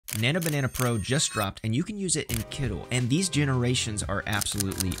Nano Banana Pro just dropped and you can use it in Kittl, and these generations are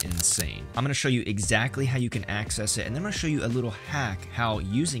absolutely insane. I'm going to show you exactly how you can access it, and then I'm going to show you a little hack how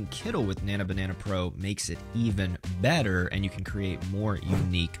using Kittl with Nano Banana Pro makes it even better and you can create more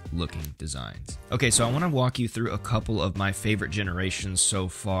unique looking designs. Okay, so I want to walk you through a couple of my favorite generations so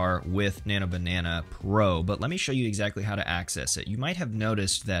far with Nano Banana Pro, but let me show you exactly how to access it. You might have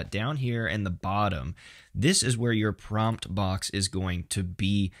noticed that down here in the bottom, this is where your prompt box is going to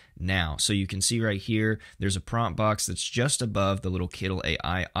be now. So you can see right here, there's a prompt box that's just above the little Kittl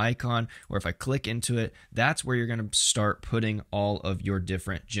AI icon, or if I click into it, that's where you're going to start putting all of your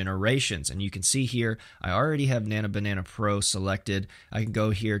different generations. And you can see here, I already have Nano Banana Pro selected. I can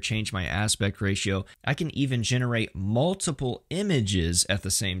go here, change my aspect ratio. I can even generate multiple images at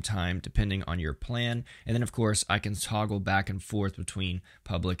the same time, depending on your plan. And then of course, I can toggle back and forth between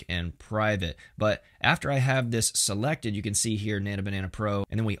public and private. But after I have this selected, you can see here Nano Banana Pro,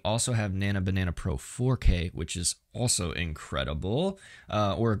 and then we also have Nano Banana Pro 4K, which is also incredible,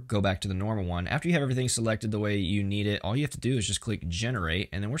 or go back to the normal one. After you have everything selected the way you need it, all you have to do is just click generate,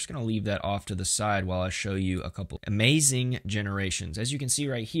 and then we're just going to leave that off to the side while I show you a couple amazing generations. As you can see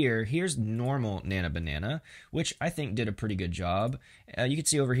right here, here's normal Nano Banana, which I think did a pretty good job. You can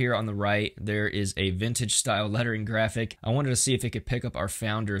see over here on the right, there is a vintage style lettering graphic. I wanted to see if it could pick up our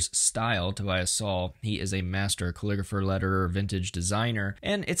founder's style. Tobias Saul, he is a master calligrapher, letterer, vintage designer,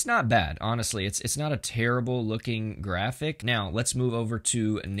 and it's not bad, honestly. It's not a terrible looking graphic. Now let's move over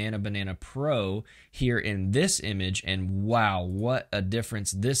to Nano Banana Pro here in this image, and wow, what a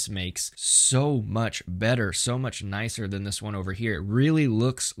difference this makes. So much better, so much nicer than this one over here. It really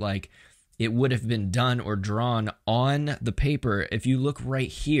looks like it would have been done or drawn on the paper. If you look right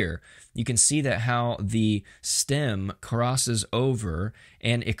here, you can see that how the stem crosses over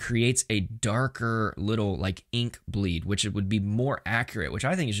and it creates a darker little like ink bleed, which it would be more accurate, which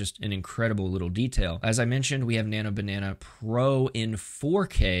I think is just an incredible little detail. As I mentioned, we have Nano Banana Pro in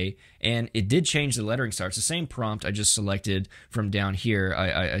 4K, and it did change the lettering style. It's the same prompt I just selected from down here.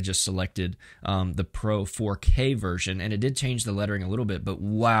 I just selected the Pro 4K version, and it did change the lettering a little bit, but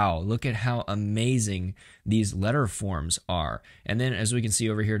wow, look at how amazing these letter forms are. And then as we can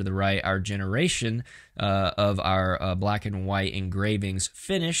see over here to the right, our generation of our black and white engravings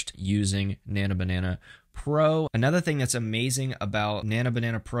finished using Nano Banana Pro. Another thing that's amazing about Nano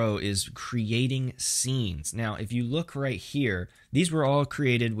Banana Pro is creating scenes. Now, if you look right here, these were all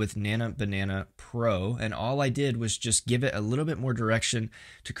created with Nano Banana Pro, and all I did was just give it a little bit more direction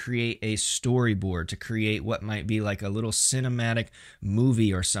to create a storyboard, to create what might be like a little cinematic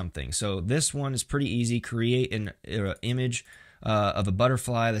movie or something. So this one is pretty easy. Create an image of a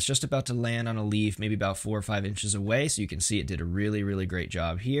butterfly that's just about to land on a leaf, maybe about 4 or 5 inches away. So you can see it did a really, really great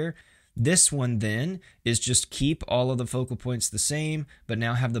job here. This one then is just keep all of the focal points the same, but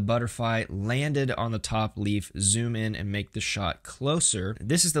now have the butterfly landed on the top leaf, zoom in and make the shot closer.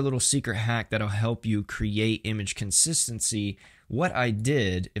 This is the little secret hack that'll help you create image consistency. What I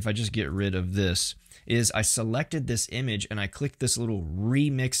did, if I just get rid of this, is I selected this image and I clicked this little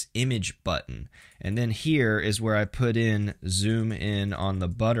remix image button. And then here is where I put in zoom in on the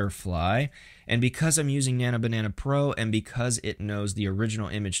butterfly. And because I'm using Nano Banana Pro and because it knows the original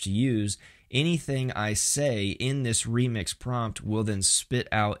image to use, anything I say in this remix prompt will then spit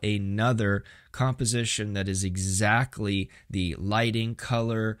out another composition that is exactly the lighting,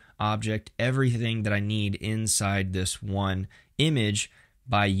 color, object, everything that I need inside this one image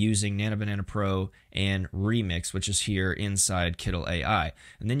by using Nano Banana Pro and Remix, which is here inside Kittl AI.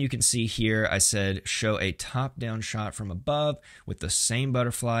 And then you can see here, I said, show a top-down shot from above with the same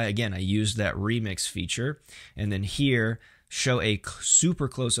butterfly. Again, I used that Remix feature. And then here, show a super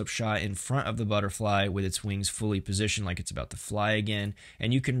close-up shot in front of the butterfly with its wings fully positioned like it's about to fly again.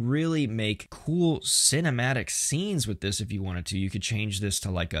 And you can really make cool cinematic scenes with this if you wanted to. You could change this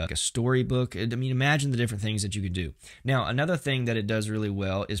to like a storybook. I mean, imagine the different things that you could do. Now, another thing that it does really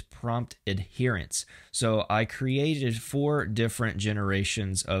well is prompt adherence. So I created 4 different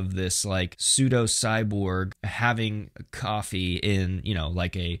generations of this like pseudo cyborg having coffee in, you know,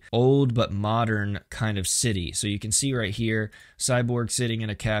 like a old but modern kind of city. So you can see right here, cyborg sitting in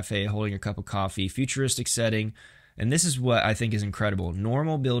a cafe holding a cup of coffee, futuristic setting. And this is what I think is incredible.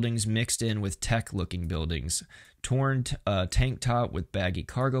 Normal buildings mixed in with tech-looking buildings. Torn tank top with baggy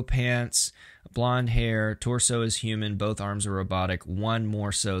cargo pants, blonde hair, torso is human, both arms are robotic, one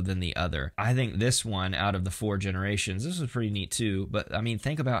more so than the other. I think this one, out of the 4 generations, this was pretty neat too, but I mean,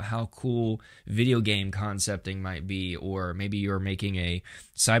 think about how cool video game concepting might be, or maybe you're making a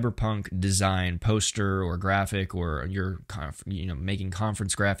cyberpunk design poster or graphic, or you're making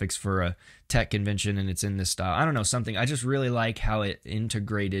conference graphics for a tech convention and it's in this style. I don't know, something. I just really like how it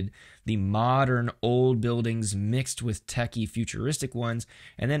integrated the modern old buildings mixed with techie futuristic ones.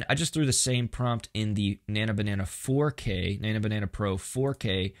 And then I just threw the same prompt in the Nano Banana 4K, Nano Banana Pro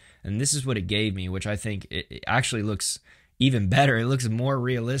 4K, and this is what it gave me, which I think it actually looks even better. It looks more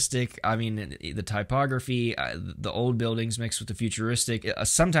realistic. I mean, the typography, the old buildings mixed with the futuristic.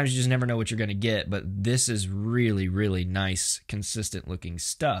 Sometimes you just never know what you're going to get, but this is really, really nice, consistent looking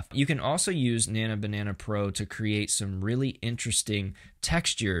stuff. You can also use Nano Banana Pro to create some really interesting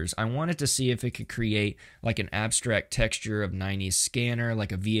textures. I wanted to see if it could create like an abstract texture of 90s scanner,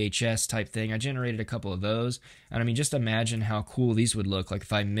 like a VHS type thing. I generated a couple of those, and I mean, just imagine how cool these would look like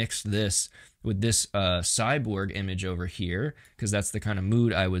if I mixed this with this cyborg image over here, because that's the kind of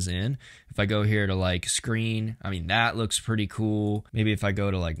mood I was in. If I go here to like screen, I mean, that looks pretty cool. Maybe if I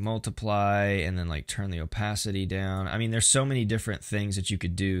go to like multiply and then like turn the opacity down. I mean, there's so many different things that you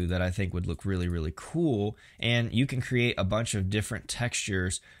could do that I think would look really, really cool. And you can create a bunch of different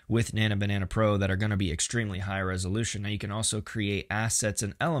textures with Nano Banana Pro that are going to be extremely high resolution. Now you can also create assets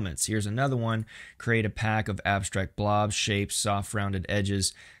and elements. Here's another one. Create a pack of abstract blobs, shapes, soft rounded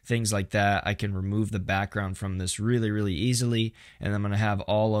edges, things like that. I can remove the background from this really, really easily. And I'm going to have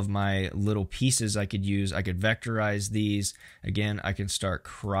all of my little pieces I could use. I could vectorize these. Again, I can start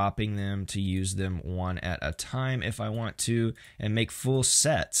cropping them to use them one at a time if I want to, and make full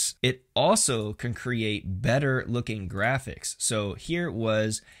sets. It also can create better looking graphics. So here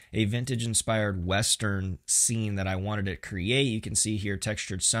was a vintage inspired Western scene that I wanted to create. You can see here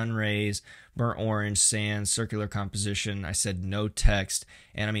textured sun rays, burnt orange sand, circular composition. I said no text,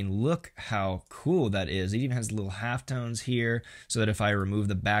 and I mean, look how cool that is. It even has little halftones here, so that if I remove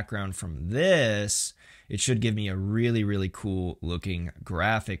the background from this, it should give me a really, really cool looking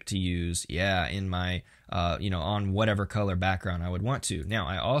graphic to use, yeah, in my, on whatever color background I would want to. Now,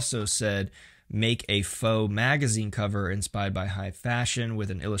 I also said make a faux magazine cover inspired by high fashion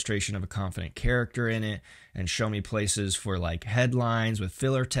with an illustration of a confident character in it, and show me places for like headlines with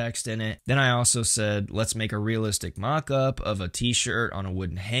filler text in it. Then I also said, let's make a realistic mock-up of a t-shirt on a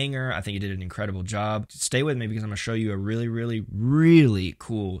wooden hanger. I think he did an incredible job. Stay with me because I'm going to show you a really, really, really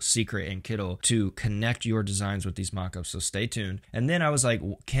cool secret in Kittl to connect your designs with these mock-ups, so stay tuned. And then I was like,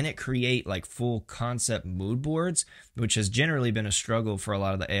 can it create like full concept mood boards, which has generally been a struggle for a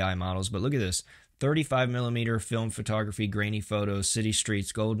lot of the AI models, but look at this. 35mm film photography, grainy photos, city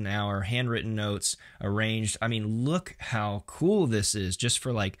streets, golden hour, handwritten notes, arranged. I mean, look how cool this is, just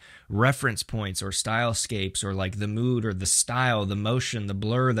for like reference points or stylescapes or like the mood or the style, the motion, the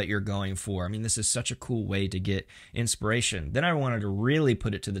blur that you're going for. I mean, this is such a cool way to get inspiration. Then I wanted to really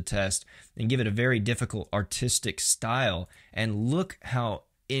put it to the test and give it a very difficult artistic style, and look how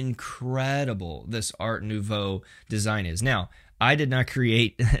incredible this Art Nouveau design is. Now, I did not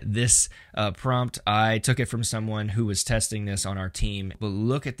create this prompt. I took it from someone who was testing this on our team. But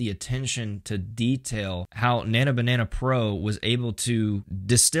look at the attention to detail, how Nano Banana Pro was able to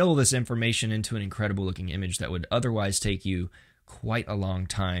distill this information into an incredible looking image that would otherwise take you quite a long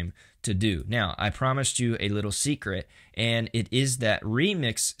time to do. Now, I promised you a little secret, and it is that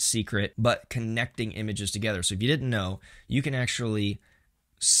remix secret, but connecting images together. So if you didn't know, you can actually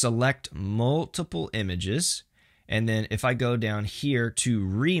select multiple images, and then if I go down here to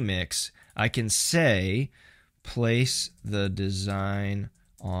remix, I can say, place the design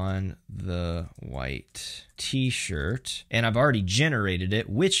on the white t-shirt. And I've already generated it,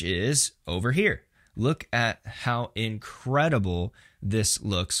 which is over here. Look at how incredible this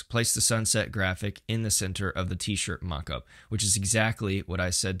looks. Place the sunset graphic in the center of the t-shirt mockup, which is exactly what I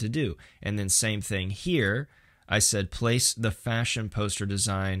said to do. And then same thing here. I said, place the fashion poster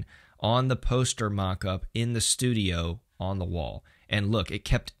design on the poster mockup in the studio on the wall. And look, it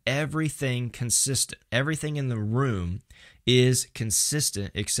kept everything consistent. Everything in the room is consistent,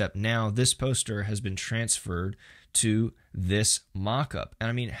 except now this poster has been transferred to this mockup. And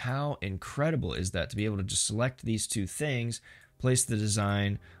I mean, how incredible is that to be able to just select these two things, place the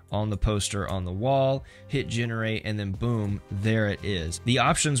design on the poster on the wall, hit generate, and then boom, there it is. The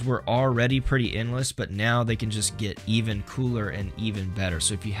options were already pretty endless, but now they can just get even cooler and even better.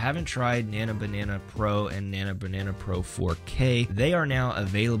 So if you haven't tried Nano Banana Pro and Nano Banana Pro 4K, they are now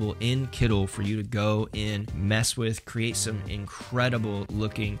available in Kittl for you to go in, mess with, create some incredible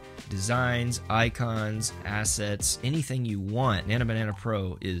looking designs, icons, assets, anything you want. Nano Banana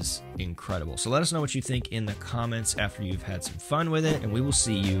Pro is incredible. So let us know what you think in the comments after you've had some fun with it, and we will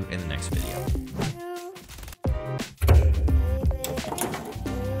see you in the next video.